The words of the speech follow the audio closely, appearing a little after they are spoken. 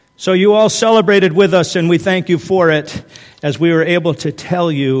So you all celebrated with us, and we thank you for it, as we were able to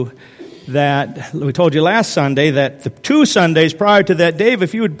tell you that, we told you last Sunday that the 2 Sundays prior to that, Dave,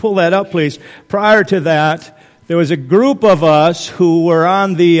 if you would pull that up, please, prior to that, there was a group of us who were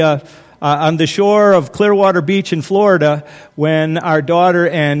on the shore of Clearwater Beach in Florida when our daughter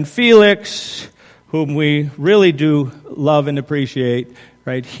and Felix, whom we really do love and appreciate,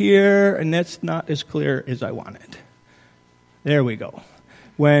 right here, and that's not as clear as I wanted. There we go.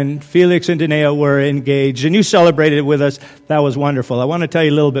 When Felix and Danae were engaged, and you celebrated with us, that was wonderful. I want to tell you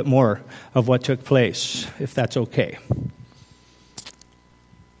a little bit more of what took place, if that's okay.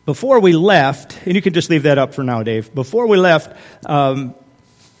 Before we left, and you can just leave that up for now, Dave. Before we left,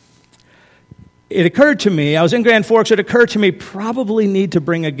 it occurred to me, I was in Grand Forks, it occurred to me, probably need to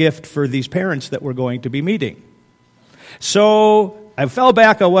bring a gift for these parents that we're going to be meeting. So I fell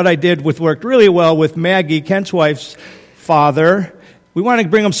back on what I did, worked really well with Maggie, Kent's wife's father. We wanted to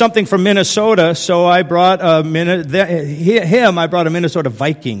bring him something from Minnesota, so I brought I brought a Minnesota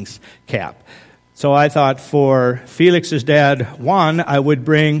Vikings cap. So I thought for Felix's dad, Juan, I would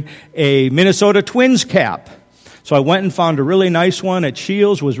bring a Minnesota Twins cap. So I went and found a really nice one at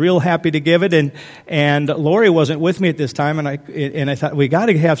Shields, was real happy to give it, and Lori wasn't with me at this time, and I thought, we got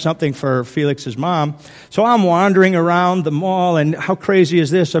to have something for Felix's mom. So I'm wandering around the mall, and how crazy is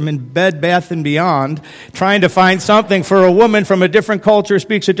this? I'm in Bed Bath & Beyond, trying to find something for a woman from a different culture,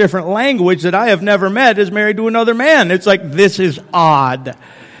 speaks a different language that I have never met, is married to another man. It's like, this is odd.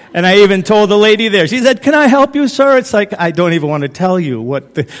 And I even told the lady there, she said, "Can I help you, sir?" It's like, I don't even want to tell you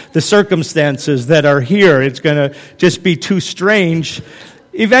what the circumstances that are here. It's going to just be too strange.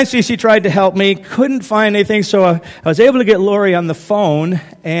 Eventually, she tried to help me, couldn't find anything, so I was able to get Lori on the phone,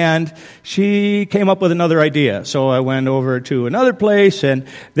 and she came up with another idea. So I went over to another place, and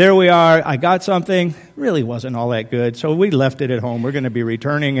there we are. I got something, really wasn't all that good, so we left it at home. We're going to be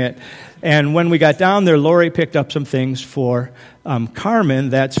returning it. And when we got down there, Lori picked up some things for Carmen,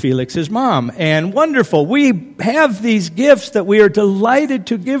 that's Felix's mom. And wonderful, we have these gifts that we are delighted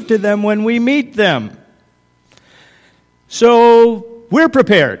to give to them when we meet them. So we're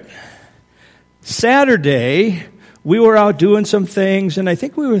prepared. Saturday, we were out doing some things, and I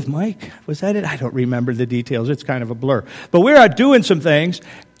think we were with Mike. Was that it? I don't remember the details. It's kind of a blur. But we were out doing some things,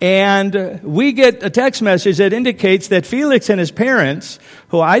 and we get a text message that indicates that Felix and his parents,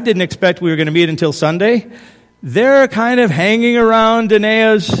 who I didn't expect we were going to meet until Sunday, they're kind of hanging around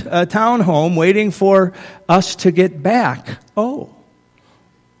Danae's townhome waiting for us to get back. Oh,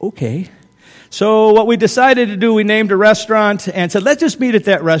 okay. So what we decided to do, we named a restaurant and said, let's just meet at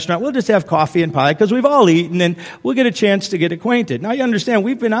that restaurant. We'll just have coffee and pie because we've all eaten and we'll get a chance to get acquainted. Now you understand,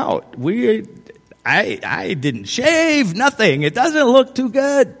 we've been out. I didn't shave, nothing. It doesn't look too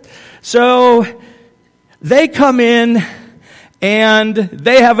good. So they come in and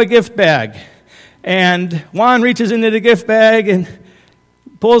they have a gift bag. And Juan reaches into the gift bag and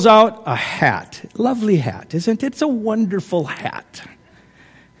pulls out a hat. Lovely hat, isn't it? It's a wonderful hat.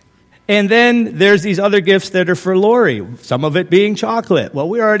 And then there's these other gifts that are for Lori, some of it being chocolate. Well,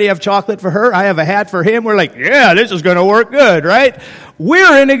 we already have chocolate for her. I have a hat for him. We're like, yeah, this is going to work good, right?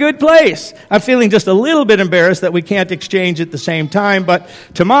 We're in a good place. I'm feeling just a little bit embarrassed that we can't exchange at the same time, but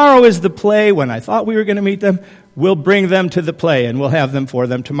tomorrow is the play. When I thought we were going to meet them, we'll bring them to the play, and we'll have them for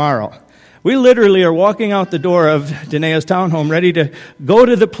them tomorrow. We literally are walking out the door of Danae's townhome ready to go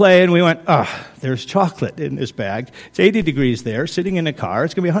to the play, and we went, there's chocolate in this bag. It's 80 degrees there, sitting in a car.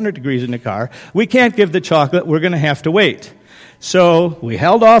 It's going to be 100 degrees in the car. We can't give the chocolate. We're going to have to wait. So we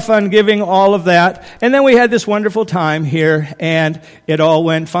held off on giving all of that, and then we had this wonderful time here, and it all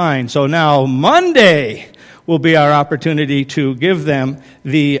went fine. So now Monday will be our opportunity to give them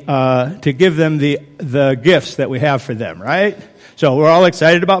the gifts that we have for them, right? So we're all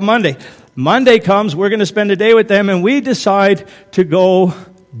excited about Monday. Monday comes, we're going to spend a day with them, and we decide to go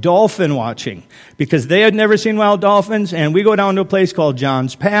dolphin watching because they had never seen wild dolphins, and we go down to a place called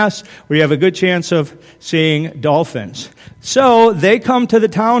John's Pass where you have a good chance of seeing dolphins. So they come to the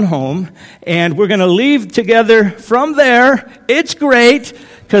townhome, and we're going to leave together from there. It's great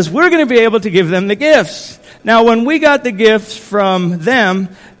because we're going to be able to give them the gifts. Now, when we got the gifts from them,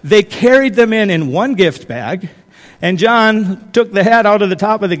 they carried them in one gift bag. And John took the hat out of the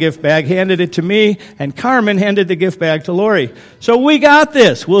top of the gift bag, handed it to me, and Carmen handed the gift bag to Lori. So we got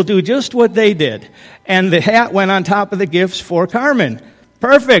this. We'll do just what they did. And the hat went on top of the gifts for Carmen.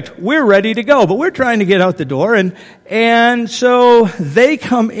 Perfect. We're ready to go. But we're trying to get out the door. And so they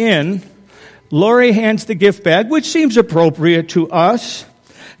come in. Lori hands the gift bag, which seems appropriate to us.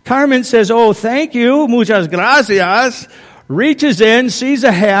 Carmen says, "Oh, thank you. Muchas gracias." Reaches in, sees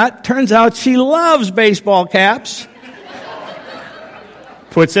a hat. Turns out she loves baseball caps.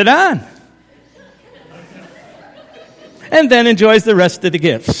 puts it on, and then enjoys the rest of the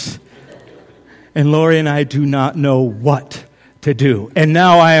gifts. And Lori and I do not know what to do. And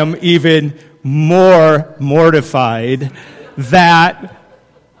now I am even more mortified that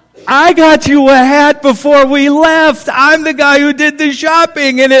I got you a hat before we left. I'm the guy who did the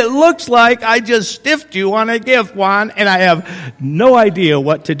shopping, and it looks like I just stiffed you on a gift, Juan, and I have no idea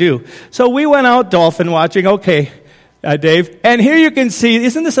what to do. So we went out dolphin watching. Okay, Dave. And here you can see,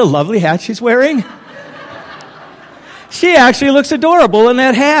 isn't this a lovely hat she's wearing? She actually looks adorable in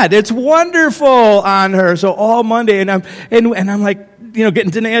that hat. It's wonderful on her. So all Monday, and I'm like, getting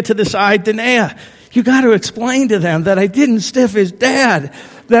Danae to the side. Danae, you got to explain to them that I didn't stiff his dad.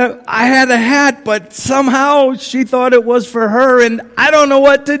 That I had a hat, but somehow she thought it was for her, and I don't know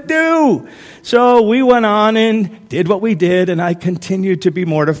what to do. So we went on and did what we did, and I continued to be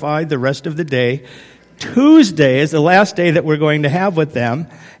mortified the rest of the day. Tuesday is the last day that we're going to have with them,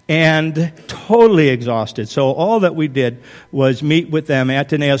 and totally exhausted. So all that we did was meet with them at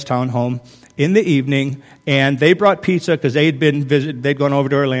Danae's townhome in the evening, and they brought pizza because they'd gone over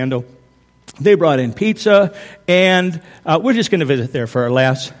to Orlando. They brought in pizza, and we're just going to visit there for our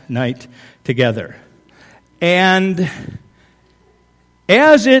last night together. And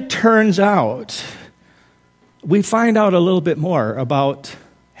as it turns out, we find out a little bit more about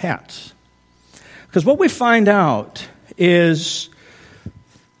hats. Because what we find out is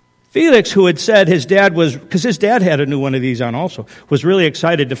Felix, who had said his dad was, because his dad had a new one of these on also, was really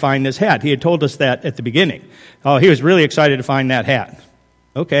excited to find this hat. He had told us that at the beginning. Oh, he was really excited to find that hat.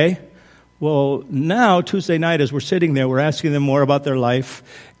 Okay. Well, now, Tuesday night, as we're sitting there, we're asking them more about their life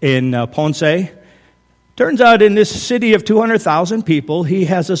in Ponce. Turns out in this city of 200,000 people, he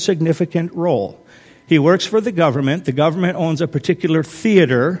has a significant role. He works for the government. The government owns a particular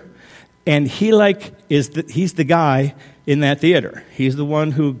theater, and he's the guy in that theater. He's the one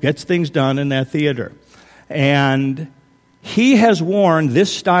who gets things done in that theater. And he has worn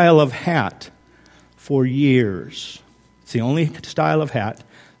this style of hat for years. It's the only style of hat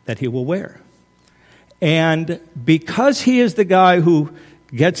that he will wear. And because he is the guy who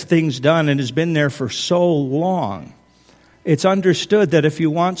gets things done and has been there for so long, it's understood that if you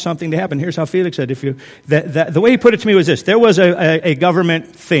want something to happen, here's how Felix said, the way he put it to me was this: there was a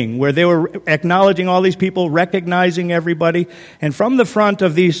government thing where they were acknowledging all these people, recognizing everybody, and from the front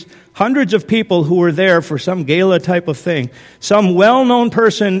of these hundreds of people who were there for some gala type of thing, some well-known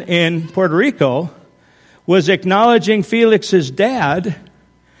person in Puerto Rico was acknowledging Felix's dad.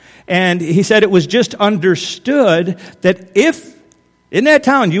 And he said it was just understood that if, in that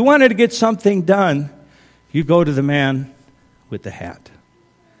town, you wanted to get something done, you go to the man with the hat.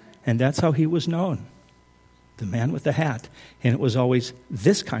 And that's how he was known, the man with the hat. And it was always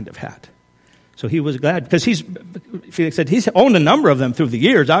this kind of hat. So he was glad, because Felix said he's owned a number of them through the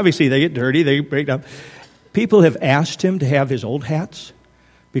years. Obviously, they get dirty, they break up. People have asked him to have his old hats.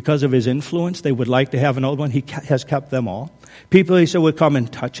 Because of his influence, they would like to have an old one. He has kept them all. People, he said, would come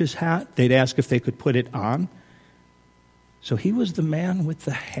and touch his hat. They'd ask if they could put it on. So he was the man with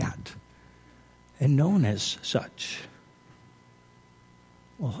the hat, and known as such.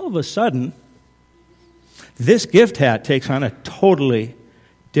 Well, all of a sudden, this gift hat takes on a totally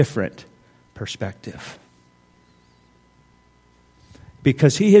different perspective.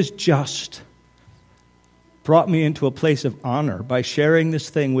 Because he has just brought me into a place of honor by sharing this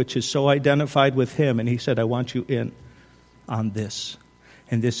thing which is so identified with him. And he said, I want you in on this.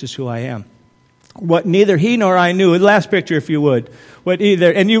 And this is who I am. What neither he nor I knew, the last picture if you would,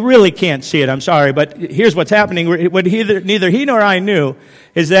 and you really can't see it, I'm sorry, but here's what's happening. What neither he nor I knew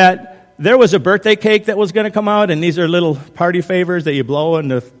is that there was a birthday cake that was going to come out, and these are little party favors that you blow, and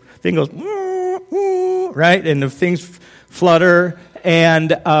the thing goes, right, and the things flutter.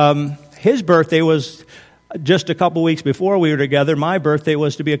 And his birthday was just a couple weeks before we were together. My birthday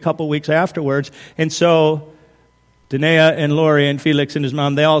was to be a couple weeks afterwards. And so Danae and Lori and Felix and his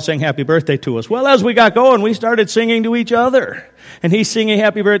mom, they all sang happy birthday to us. Well, as we got going, we started singing to each other. And he's singing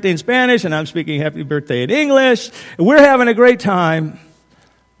happy birthday in Spanish, and I'm speaking happy birthday in English. We're having a great time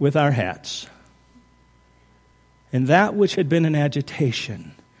with our hats. And that which had been an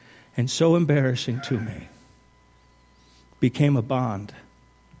agitation and so embarrassing to me became a bond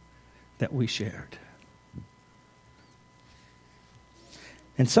that we shared.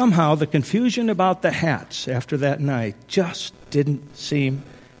 And somehow the confusion about the hats after that night just didn't seem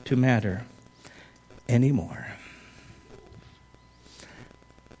to matter anymore.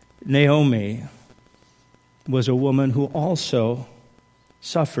 Naomi was a woman who also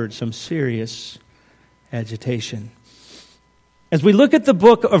suffered some serious agitation. As we look at the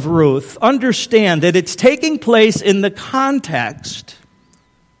book of Ruth, understand that it's taking place in the context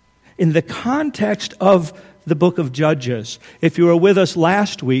in the context of the book of Judges. If you were with us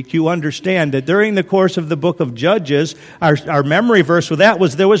last week, you understand that during the course of the book of Judges, our memory verse for that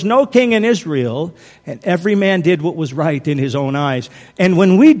was, there was no king in Israel, and every man did what was right in his own eyes. And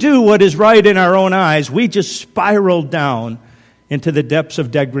when we do what is right in our own eyes, we just spiral down into the depths of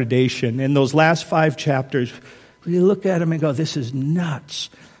degradation. In those last 5 chapters, we look at them and go, this is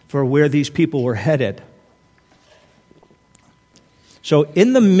nuts for where these people were headed. So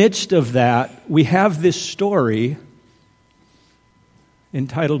in the midst of that, we have this story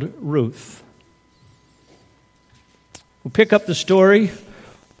entitled Ruth. We'll pick up the story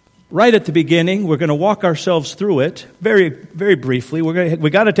right at the beginning. We're going to walk ourselves through it very, very briefly.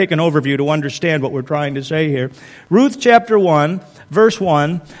 We got to take an overview to understand what we're trying to say here. Ruth chapter 1, verse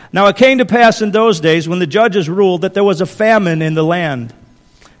 1. Now it came to pass in those days when the judges ruled that there was a famine in the land.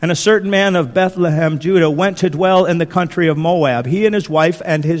 And a certain man of Bethlehem, Judah, went to dwell in the country of Moab, he and his wife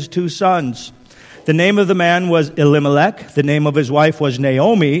and his 2 sons. The name of the man was Elimelech, the name of his wife was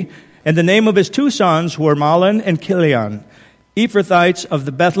Naomi, and the name of his 2 sons were Mahlon and Chilion, Ephrathites of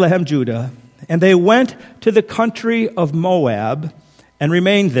the Bethlehem, Judah. And they went to the country of Moab and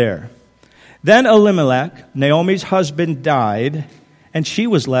remained there. Then Elimelech, Naomi's husband, died, and she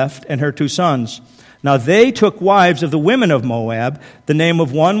was left and her 2 sons. Now they took wives of the women of Moab. The name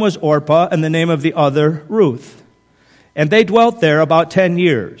of one was Orpah, and the name of the other Ruth. And they dwelt there about 10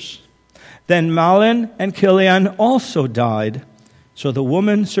 years. Then Mahlon and Chilion also died. So the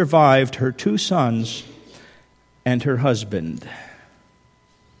woman survived her 2 sons and her husband.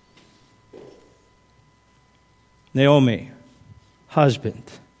 Naomi, husband,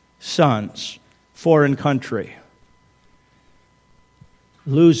 sons, foreign country.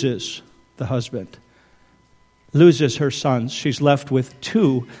 Loses the husband. Loses her sons. She's left with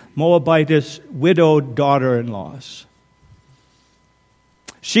 2 Moabitess widowed daughter-in-laws.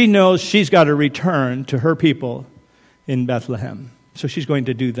 She knows she's got to return to her people in Bethlehem. So she's going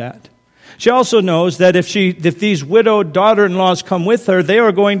to do that. She also knows that if these widowed daughter-in-laws come with her, they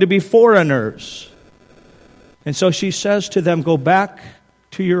are going to be foreigners. And so she says to them, go back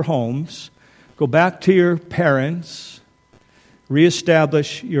to your homes, go back to your parents,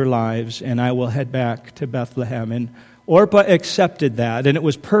 reestablish your lives, and I will head back to Bethlehem. And Orpah accepted that, and it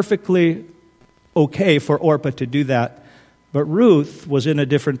was perfectly okay for Orpah to do that. But Ruth was in a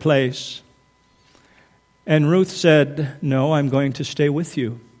different place. And Ruth said, no, I'm going to stay with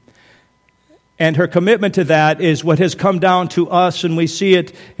you. And her commitment to that is what has come down to us, and we see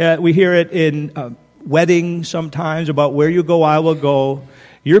it, we hear it in weddings sometimes, about where you go, I will go.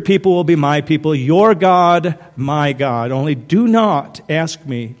 Your people will be my people, your God, my God. Only do not ask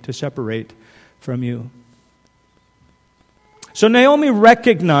me to separate from you. So Naomi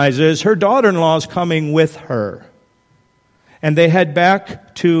recognizes her daughter-in-law is coming with her. And they head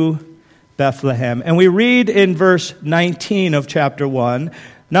back to Bethlehem. And we read in verse 19 of chapter 1,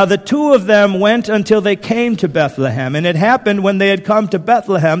 now the 2 of them went until they came to Bethlehem. And it happened when they had come to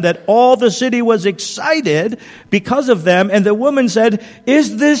Bethlehem that all the city was excited because of them. And the woman said,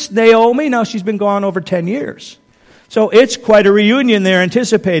 is this Naomi? Now she's been gone over 10 years. So it's quite a reunion they're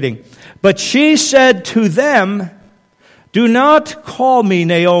anticipating. But she said to them, do not call me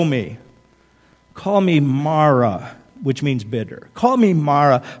Naomi. Call me Mara, which means bitter. Call me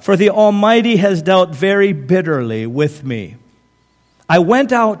Mara, for the Almighty has dealt very bitterly with me. I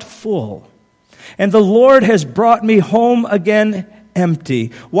went out full, and the Lord has brought me home again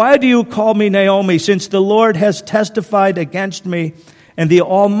empty. Why do you call me Naomi, since the Lord has testified against me, and the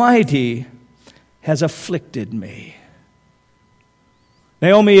Almighty has afflicted me?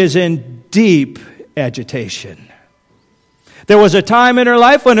 Naomi is in deep agitation. There was a time in her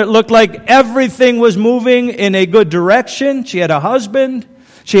life when it looked like everything was moving in a good direction. She had a husband,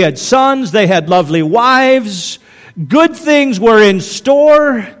 she had sons, they had lovely wives. Good things were in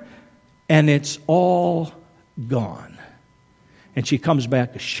store, and it's all gone. And she comes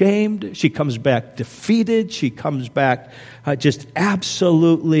back ashamed. She comes back defeated. She comes back just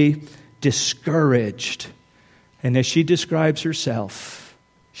absolutely discouraged. And as she describes herself,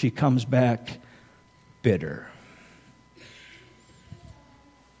 she comes back bitter.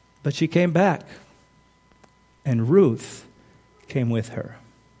 But she came back, and Ruth came with her.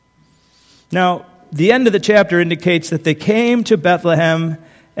 Now, the end of the chapter indicates that they came to Bethlehem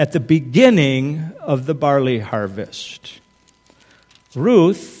at the beginning of the barley harvest.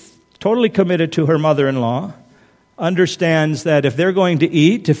 Ruth, totally committed to her mother-in-law, understands that if they're going to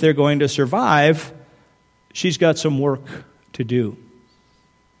eat, if they're going to survive, she's got some work to do.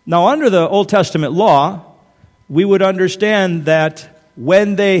 Now, under the Old Testament law, we would understand that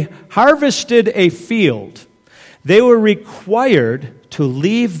when they harvested a field, they were required to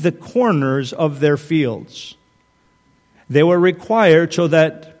leave the corners of their fields. They were required so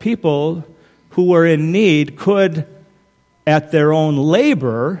that people who were in need could, at their own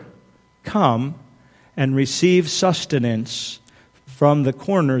labor, come and receive sustenance from the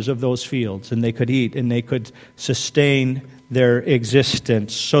corners of those fields, and they could eat and they could sustain their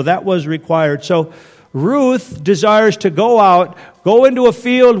existence. So that was required. So Ruth desires to go into a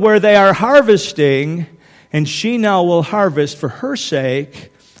field where they are harvesting, and she now will harvest for her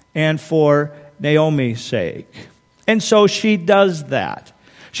sake and for Naomi's sake. And so she does that.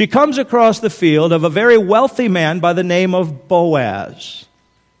 She comes across the field of a very wealthy man by the name of Boaz.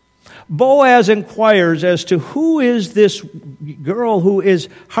 Boaz inquires as to who is this girl who is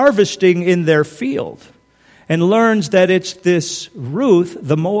harvesting in their field, and learns that it's this Ruth,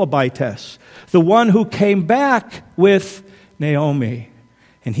 the Moabitess, the one who came back with Naomi,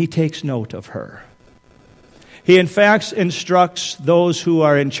 and he takes note of her. He, in fact, instructs those who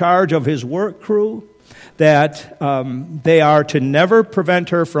are in charge of his work crew that they are to never prevent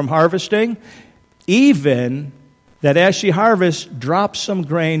her from harvesting, even that as she harvests, drop some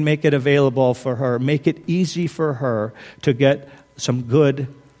grain, make it available for her, make it easy for her to get some good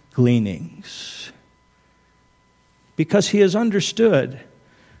gleanings. Because he has understood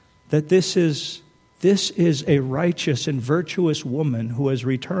that this is a righteous and virtuous woman who has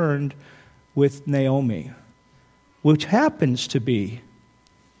returned with Naomi, which happens to be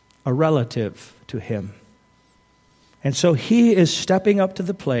a relative to him. And so he is stepping up to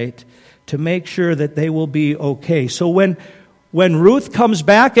the plate to make sure that they will be okay. So when Ruth comes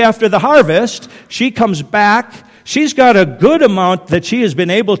back after the harvest, she comes back. She's got a good amount that she has been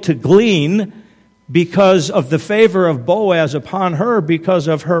able to glean because of the favor of Boaz upon her, because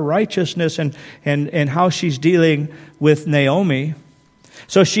of her righteousness and how she's dealing with Naomi.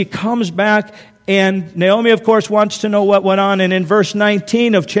 So she comes back, and Naomi, of course, wants to know what went on. And in verse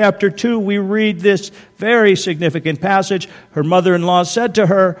 19 of chapter 2, we read this very significant passage. Her mother-in-law said to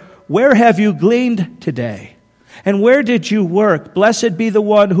her, "Where have you gleaned today? And where did you work? Blessed be the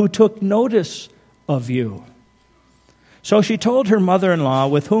one who took notice of you." So she told her mother-in-law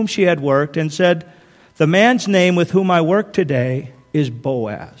with whom she had worked and said, "The man's name with whom I work today is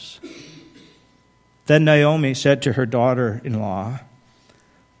Boaz." Then Naomi said to her daughter-in-law,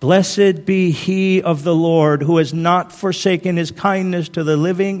 "Blessed be he of the Lord who has not forsaken his kindness to the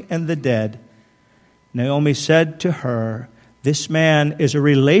living and the dead." Naomi said to her, "This man is a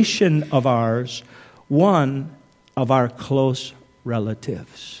relation of ours, one of our close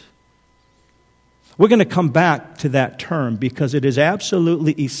relatives." We're going to come back to that term because it is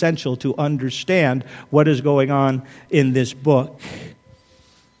absolutely essential to understand what is going on in this book.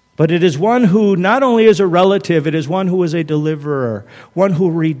 But it is one who not only is a relative, it is one who is a deliverer, one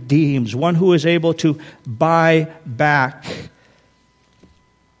who redeems, one who is able to buy back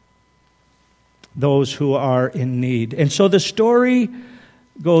those who are in need. And so the story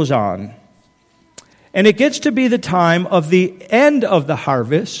goes on. And it gets to be the time of the end of the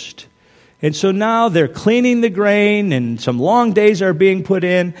harvest. And so now they're cleaning the grain, and some long days are being put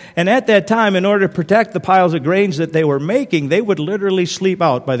in. And at that time, in order to protect the piles of grains that they were making, they would literally sleep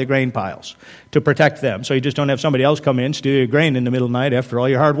out by the grain piles to protect them. So you just don't have somebody else come in, steal your grain in the middle of the night after all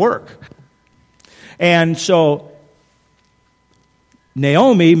your hard work. And so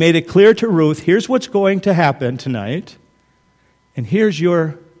Naomi made it clear to Ruth, here's what's going to happen tonight, and here's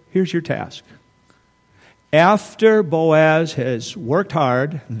your task. After Boaz has worked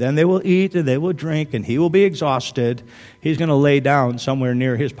hard, then they will eat and they will drink, and he will be exhausted. He's going to lay down somewhere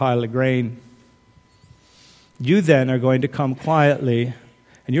near his pile of grain. You then are going to come quietly,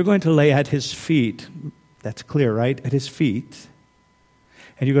 and you're going to lay at his feet. That's clear, right? At his feet.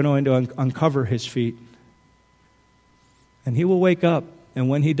 And you're going to uncover his feet. And he will wake up, and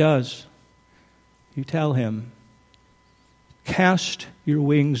when he does, you tell him, "Cast your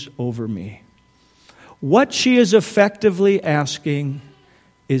wings over me." What she is effectively asking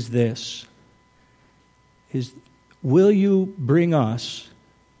is this: will you bring us,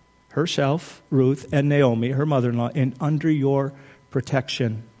 herself, Ruth, and Naomi, her mother-in-law, in under your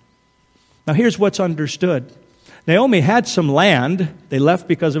protection? Now here's what's understood. Naomi had some land. They left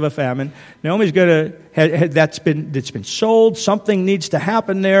because of a famine. Naomi's it's been sold. Something needs to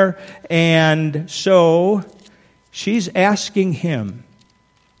happen there. And so she's asking him,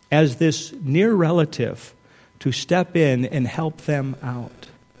 as this near relative, to step in and help them out.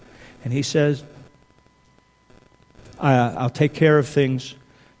 And he says, I'll take care of things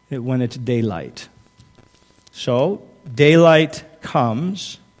when it's daylight. So daylight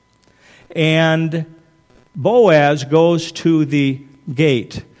comes, and Boaz goes to the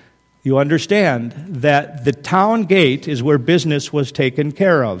gate you understand that the town gate is where business was taken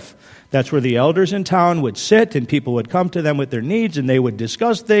care of. That's where the elders in town would sit, and people would come to them with their needs, and they would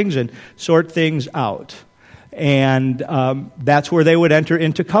discuss things and sort things out. And that's where they would enter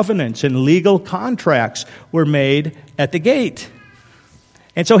into covenants, and legal contracts were made at the gate.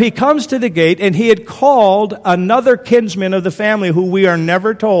 And so he comes to the gate, and he had called another kinsman of the family, who we are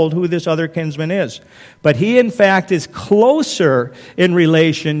never told who this other kinsman is. But he, in fact, is closer in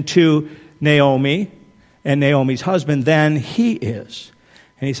relation to Naomi and Naomi's husband than he is.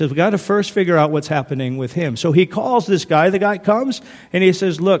 And he says, we've got to first figure out what's happening with him. So he calls this guy. The guy comes, and he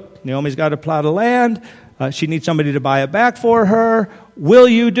says, look, Naomi's got a plot of land. She needs somebody to buy it back for her. Will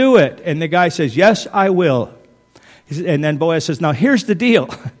you do it? And the guy says, yes, I will. And then Boaz says, now here's the deal.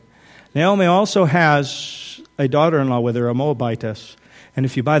 Naomi also has a daughter-in-law with her, a Moabitess. And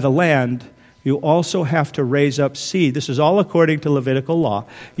if you buy the land, you also have to raise up seed. This is all according to Levitical law.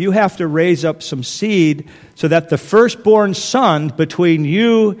 You have to raise up some seed so that the firstborn son between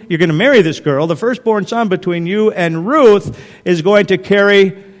you're going to marry this girl, the firstborn son between you and Ruth is going to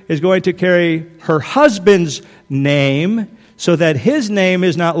carry her husband's name so that his name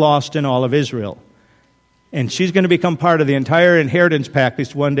is not lost in all of Israel. And she's going to become part of the entire inheritance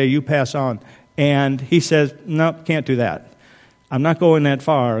package one day you pass on. And he says, no, can't do that. I'm not going that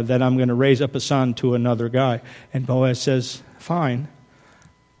far that I'm going to raise up a son to another guy. And Boaz says, fine.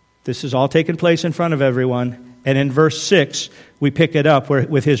 This is all taking place in front of everyone. And in verse 6, we pick it up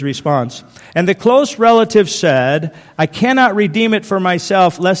with his response. And the close relative said, I cannot redeem it for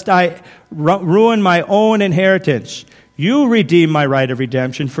myself, lest I ruin my own inheritance. You redeem my right of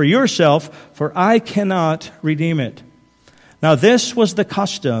redemption for yourself, for I cannot redeem it. Now this was the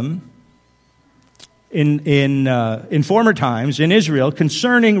custom in former times in Israel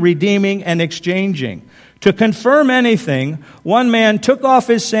concerning redeeming and exchanging. To confirm anything, one man took off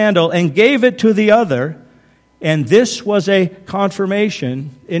his sandal and gave it to the other, and this was a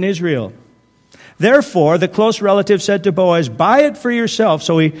confirmation in Israel. Therefore, the close relative said to Boaz, buy it for yourself.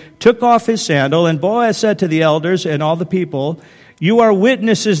 So he took off his sandal, and Boaz said to the elders and all the people, you are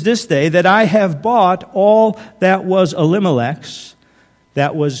witnesses this day that I have bought all that was Elimelech's,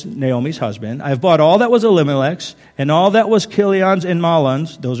 that was Naomi's husband. I have bought all that was Elimelech's, and all that was Chilion's and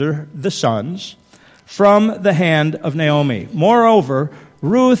Mahlon's, those are the sons, from the hand of Naomi. Moreover,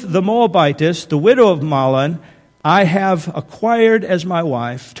 Ruth the Moabitess, the widow of Mahlon, I have acquired as my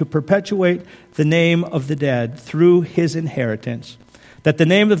wife to perpetuate the name of the dead through his inheritance, that the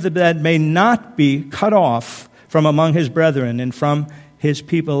name of the dead may not be cut off from among his brethren and from his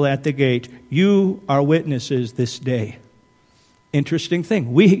people at the gate. You are witnesses this day. Interesting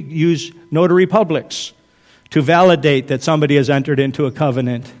thing. We use notary publics to validate that somebody has entered into a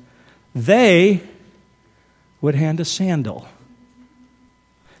covenant. They would hand a sandal.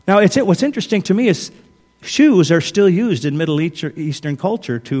 Now, what's interesting to me is shoes are still used in Middle Eastern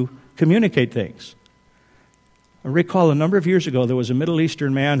culture to communicate things. I recall a number of years ago there was a Middle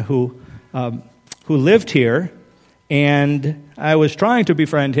Eastern man who lived here, and I was trying to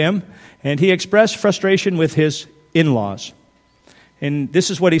befriend him, and he expressed frustration with his in-laws. And this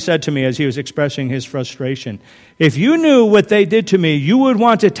is what he said to me as he was expressing his frustration. If you knew what they did to me, you would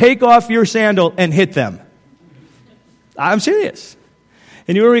want to take off your sandal and hit them. I'm serious.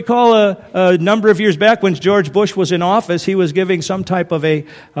 And you will recall a number of years back when George Bush was in office, he was giving some type of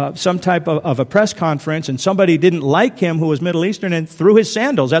a press conference, and somebody didn't like him who was Middle Eastern and threw his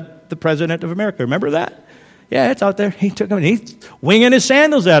sandals at the President of America. Remember that? Yeah, it's out there. He took them and he's winging his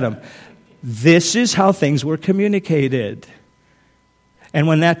sandals at him. This is how things were communicated. And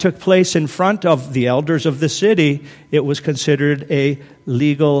when that took place in front of the elders of the city, it was considered a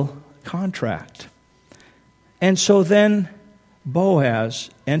legal contract. And so then Boaz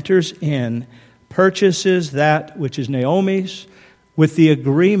enters in, purchases that which is Naomi's, with the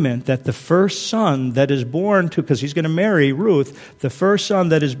agreement that the first son that is born to, because he's going to marry Ruth, the first son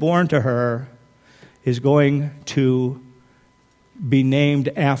that is born to her is going to be named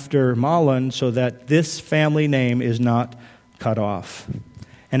after Mahlon so that this family name is not cut off.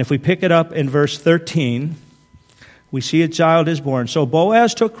 And if we pick it up in verse 13, we see a child is born. So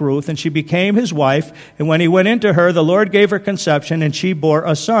Boaz took Ruth, and she became his wife. And when he went into her, the Lord gave her conception, and she bore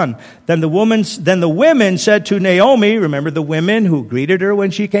a son. Then the women said to Naomi, remember the women who greeted her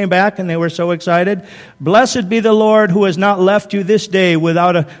when she came back, and they were so excited, blessed be the Lord who has not left you this day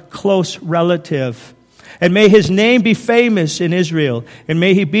without a close relative. And may his name be famous in Israel. And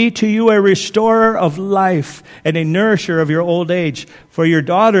may he be to you a restorer of life and a nourisher of your old age. For your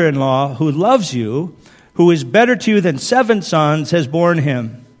daughter-in-law, who loves you, who is better to you than 7 sons, has borne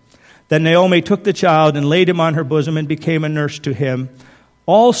him. Then Naomi took the child and laid him on her bosom and became a nurse to him.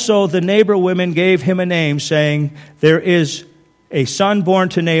 Also the neighbor women gave him a name, saying, there is a son born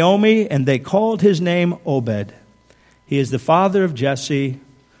to Naomi, and they called his name Obed. He is the father of Jesse,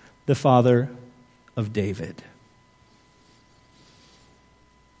 the father of David.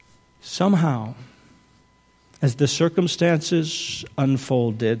 Somehow, as the circumstances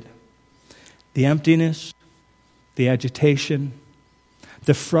unfolded, the emptiness, the agitation,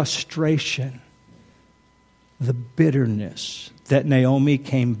 the frustration, the bitterness that Naomi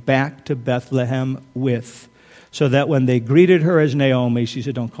came back to Bethlehem with, so that when they greeted her as Naomi, she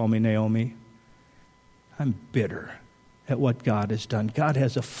said, don't call me Naomi. I'm bitter at what God has done. God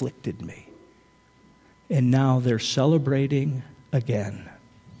has afflicted me. And now they're celebrating again.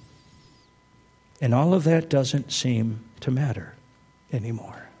 And all of that doesn't seem to matter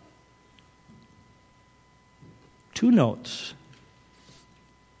anymore. 2 notes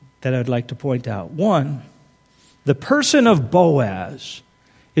that I'd like to point out. One, the person of Boaz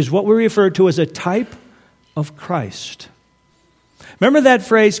is what we refer to as a type of Christ. Remember that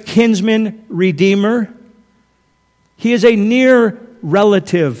phrase, kinsman redeemer? He is a near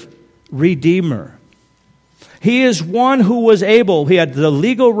relative redeemer. He is one who was able, he had the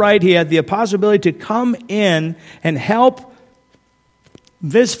legal right, he had the possibility to come in and help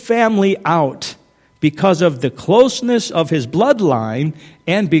this family out because of the closeness of his bloodline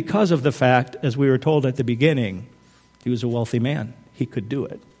and because of the fact, as we were told at the beginning, he was a wealthy man. He could do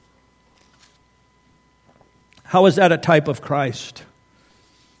it. How is that a type of Christ?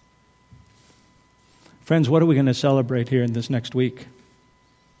 Friends, what are we going to celebrate here in this next week?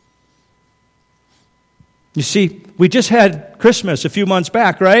 You see, we just had Christmas a few months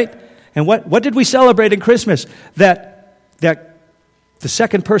back, right? And what did we celebrate in Christmas? That the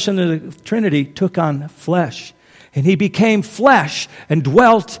second person of the Trinity took on flesh. And he became flesh and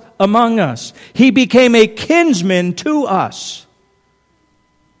dwelt among us. He became a kinsman to us.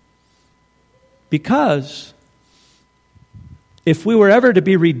 Because if we were ever to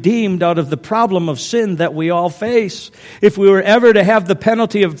be redeemed out of the problem of sin that we all face, if we were ever to have the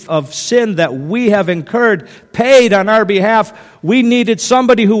penalty of sin that we have incurred paid on our behalf, we needed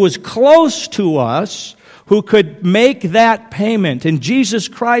somebody who was close to us, who could make that payment. And Jesus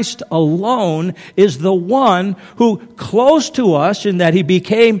Christ alone is the one who, close to us in that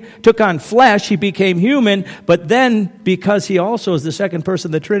he took on flesh, he became human, but then, because he also is the second person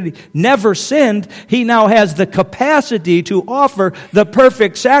of the Trinity, never sinned, he now has the capacity to offer the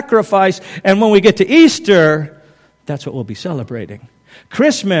perfect sacrifice. And when we get to Easter, that's what we'll be celebrating.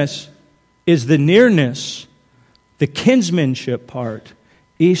 Christmas is the nearness, the kinsmanship part.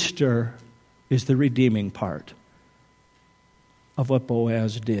 Easter is the redeeming part of what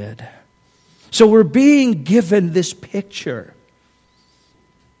Boaz did. So we're being given this picture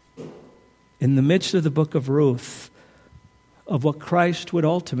in the midst of the book of Ruth of what Christ would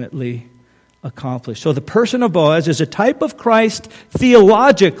ultimately accomplish. So the person of Boaz is a type of Christ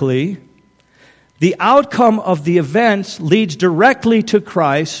theologically. The outcome of the events leads directly to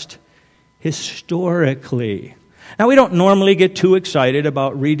Christ historically. Now, we don't normally get too excited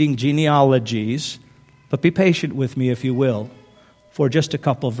about reading genealogies, but be patient with me, if you will, for just a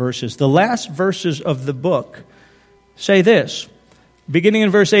couple verses. The last verses of the book say this, beginning in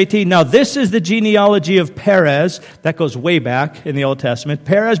verse 18, now this is the genealogy of Perez. That goes way back in the Old Testament.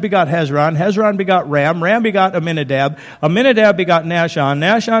 Perez begot Hezron. Hezron begot Ram. Ram begot Amminadab. Amminadab begot Nahshon.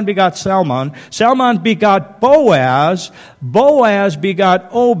 Nahshon begot Salmon. Salmon begot Boaz. Boaz begot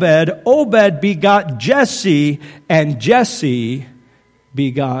Obed. Obed begot Jesse. And Jesse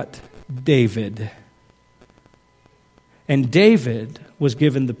begot David. And David was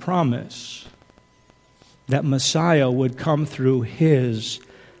given the promise that Messiah would come through his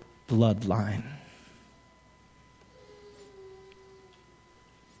bloodline.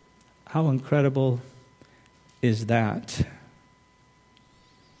 How incredible is that?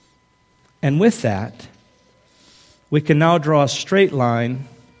 And with that, we can now draw a straight line.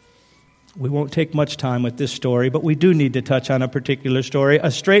 We won't take much time with this story, but we do need to touch on a particular story,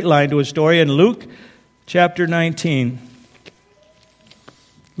 a straight line to a story in Luke chapter 19.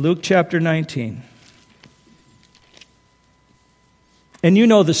 Luke chapter 19. And you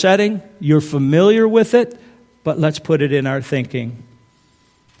know the setting, you're familiar with it, but let's put it in our thinking.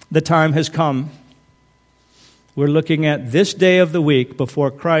 The time has come. We're looking at this day of the week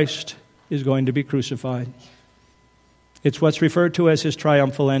before Christ is going to be crucified. It's what's referred to as his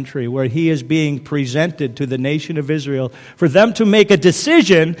triumphal entry, where he is being presented to the nation of Israel for them to make a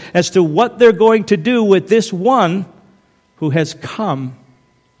decision as to what they're going to do with this one who has come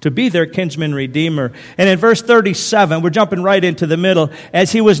to be their kinsman redeemer. And in verse 37, we're jumping right into the middle.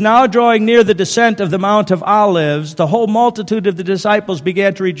 As he was now drawing near the descent of the Mount of Olives, the whole multitude of the disciples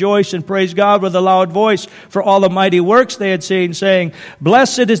began to rejoice and praise God with a loud voice for all the mighty works they had seen, saying,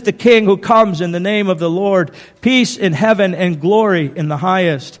 "Blessed is the King who comes in the name of the Lord, peace in heaven and glory in the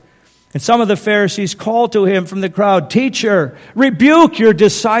highest." And some of the Pharisees called to him from the crowd, "Teacher, rebuke your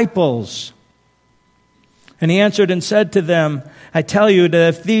disciples." And he answered and said to them, "I tell you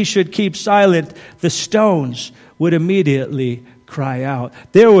that if these should keep silent, the stones would immediately cry out."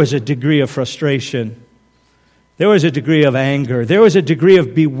 There was a degree of frustration. There was a degree of anger. There was a degree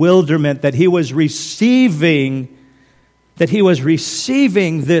of bewilderment that he was receiving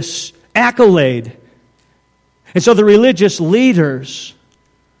this accolade. And so the religious leaders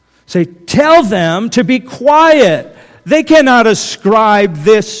say, "Tell them to be quiet. They cannot ascribe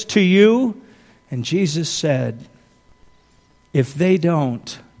this to you." And Jesus said, "If they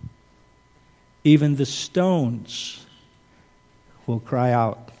don't, even the stones will cry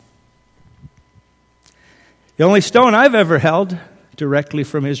out." The only stone I've ever held directly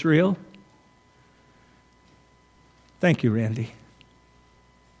from Israel. Thank you, Randy.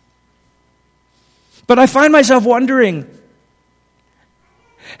 But I find myself wondering,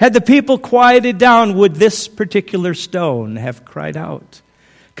 had the people quieted down, would this particular stone have cried out?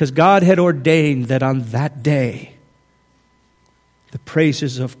 Because God had ordained that on that day, the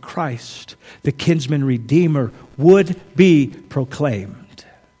praises of Christ, the kinsman redeemer, would be proclaimed.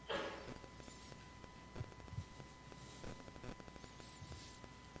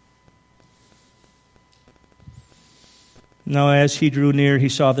 Now, as he drew near, he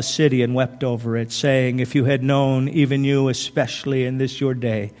saw the city and wept over it, saying, "If you had known, even you especially in this your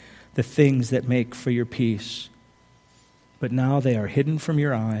day, the things that make for your peace. But now they are hidden from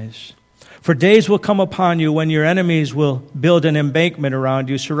your eyes. For days will come upon you when your enemies will build an embankment around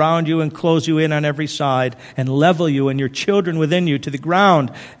you, surround you and close you in on every side, and level you and your children within you to the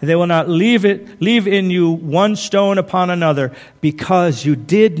ground. And they will not leave in you one stone upon another, because you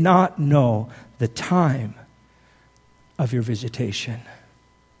did not know the time of your visitation."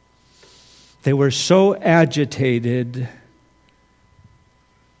 They were so agitated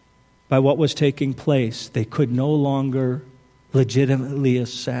by what was taking place, they could no longer legitimately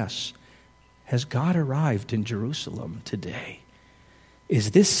assess, has God arrived in Jerusalem today?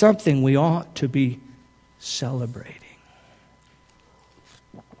 Is this something we ought to be celebrating?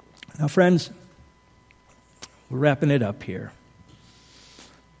 Now, friends, we're wrapping it up here.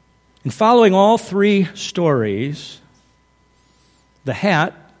 In following all three stories, the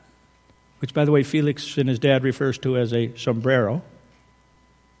hat, which, by the way, Felix and his dad refers to as a sombrero,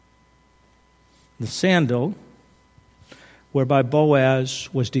 the sandal, whereby Boaz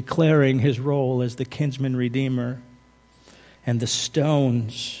was declaring his role as the kinsman redeemer, and the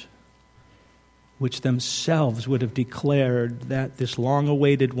stones, which themselves would have declared that this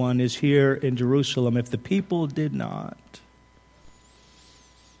long-awaited one is here in Jerusalem if the people did not.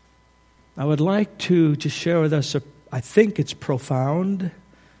 I would like to just share with us, I think it's profound,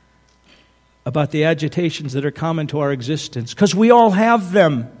 about the agitations that are common to our existence, because we all have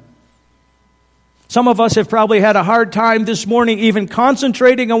them. Some of us have probably had a hard time this morning even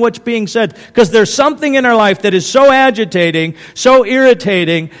concentrating on what's being said, because there's something in our life that is so agitating, so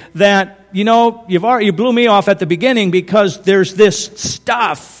irritating, that, you blew me off at the beginning because there's this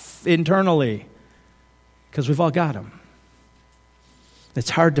stuff internally, because we've all got them. It's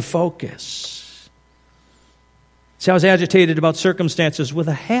hard to focus. See, I was agitated about circumstances with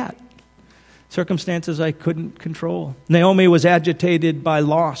a hat. Circumstances I couldn't control. Naomi was agitated by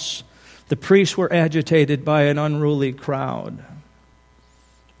loss. The priests were agitated by an unruly crowd.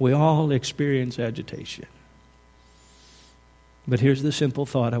 We all experience agitation. But here's the simple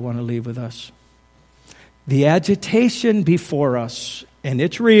thought I want to leave with us. The agitation before us, and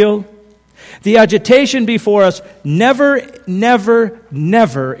it's real, the agitation before us never, never,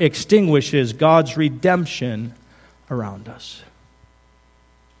 never extinguishes God's redemption around us.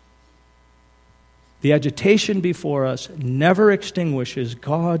 The agitation before us never extinguishes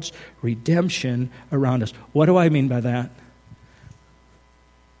God's redemption around us. What do I mean by that?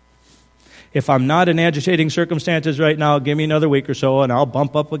 If I'm not in agitating circumstances right now, give me another week or so and I'll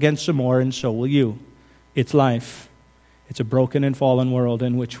bump up against some more, and so will you. It's life. It's a broken and fallen world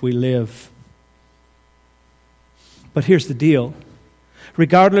in which we live. But here's the deal.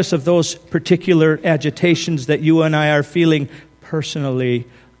 Regardless of those particular agitations that you and I are feeling personally,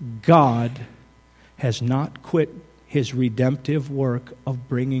 God has not quit his redemptive work of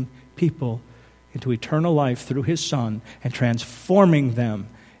bringing people into eternal life through his Son and transforming them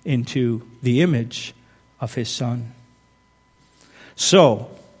into the image of his Son.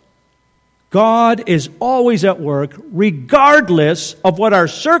 So, God is always at work, regardless of what our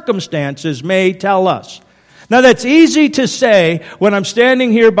circumstances may tell us. Now, that's easy to say when I'm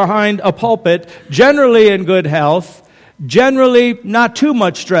standing here behind a pulpit, generally in good health, generally not too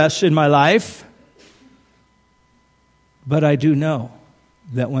much stress in my life. But I do know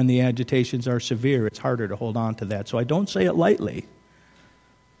that when the agitations are severe, it's harder to hold on to that. So I don't say it lightly.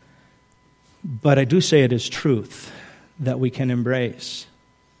 But I do say it as truth that we can embrace.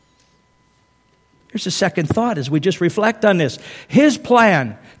 Here's a second thought as we just reflect on this. His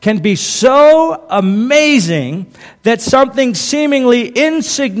plan can be so amazing that something seemingly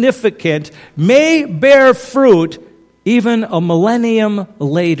insignificant may bear fruit even a millennium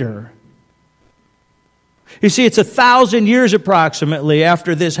later. You see, it's 1,000 years approximately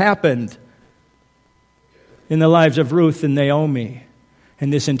after this happened in the lives of Ruth and Naomi.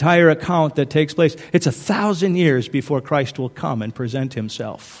 And this entire account that takes place, it's 1,000 years before Christ will come and present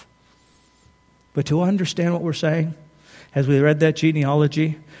himself. But to understand what we're saying, as we read that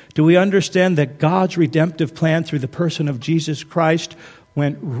genealogy, do we understand that God's redemptive plan through the person of Jesus Christ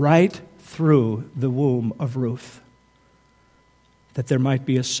went right through the womb of Ruth? That there might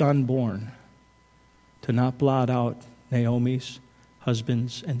be a son born to not blot out Naomi's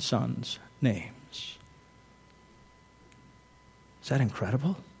husbands and sons' names. Is that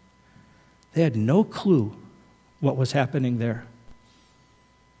incredible? They had no clue what was happening there.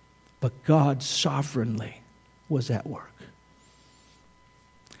 But God sovereignly was at work.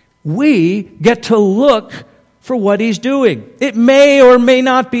 We get to look for what he's doing. It may or may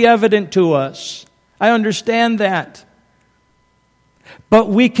not be evident to us. I understand that. But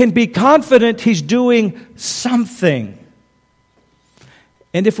we can be confident he's doing something.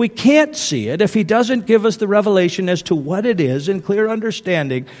 And if we can't see it, if he doesn't give us the revelation as to what it is in clear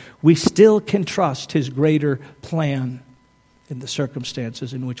understanding, we still can trust his greater plan in the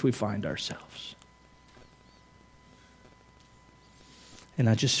circumstances in which we find ourselves. And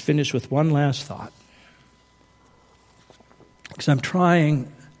I just finish with one last thought, because I'm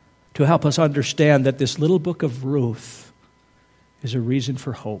trying to help us understand that this little book of Ruth is a reason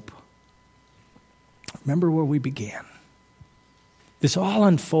for hope. Remember where we began. This all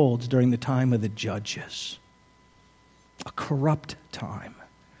unfolds during the time of the judges. A corrupt time,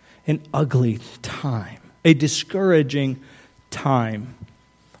 an ugly time, a discouraging time,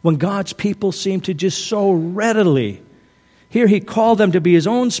 when God's people seem to just so readily. Here he called them to be his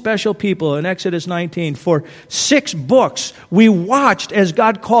own special people in Exodus 19. For 6 books, we watched as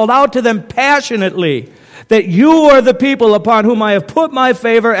God called out to them passionately that you are the people upon whom I have put my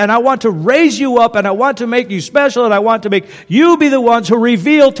favor, and I want to raise you up, and I want to make you special, and I want to make you be the ones who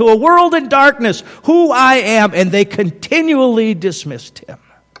reveal to a world in darkness who I am. And they continually dismissed him.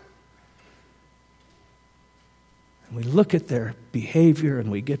 And we look at their behavior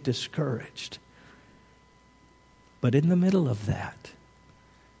and we get discouraged. But in the middle of that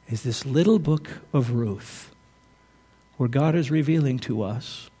is this little book of Ruth, where God is revealing to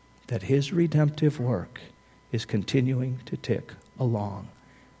us that his redemptive work is continuing to tick along,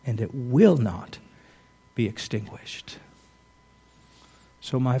 and it will not be extinguished.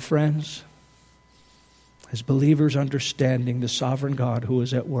 So, my friends, as believers understanding the sovereign God who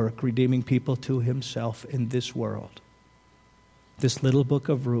is at work redeeming people to himself in this world, this little book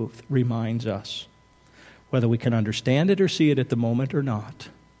of Ruth reminds us, whether we can understand it or see it at the moment or not,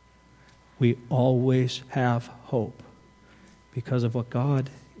 we always have hope because of what God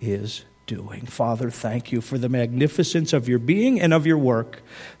is doing. Father, thank you for the magnificence of your being and of your work.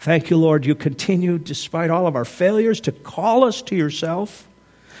 Thank you, Lord, you continue, despite all of our failures, to call us to yourself,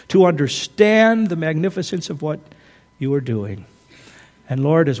 to understand the magnificence of what you are doing. And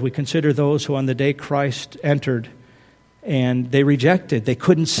Lord, as we consider those who on the day Christ entered and they rejected, they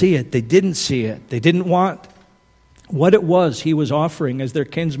couldn't see it, they didn't see it, they didn't want what it was he was offering as their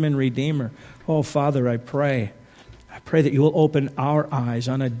kinsman redeemer. Oh, Father, I pray that you will open our eyes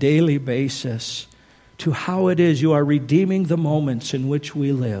on a daily basis to how it is you are redeeming the moments in which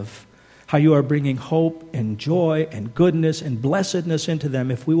we live, how you are bringing hope and joy and goodness and blessedness into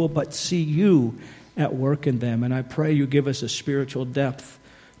them if we will but see you at work in them. And I pray you give us a spiritual depth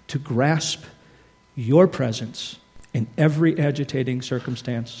to grasp your presence in every agitating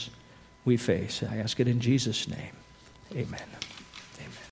circumstance we face. I ask it in Jesus' name. Amen.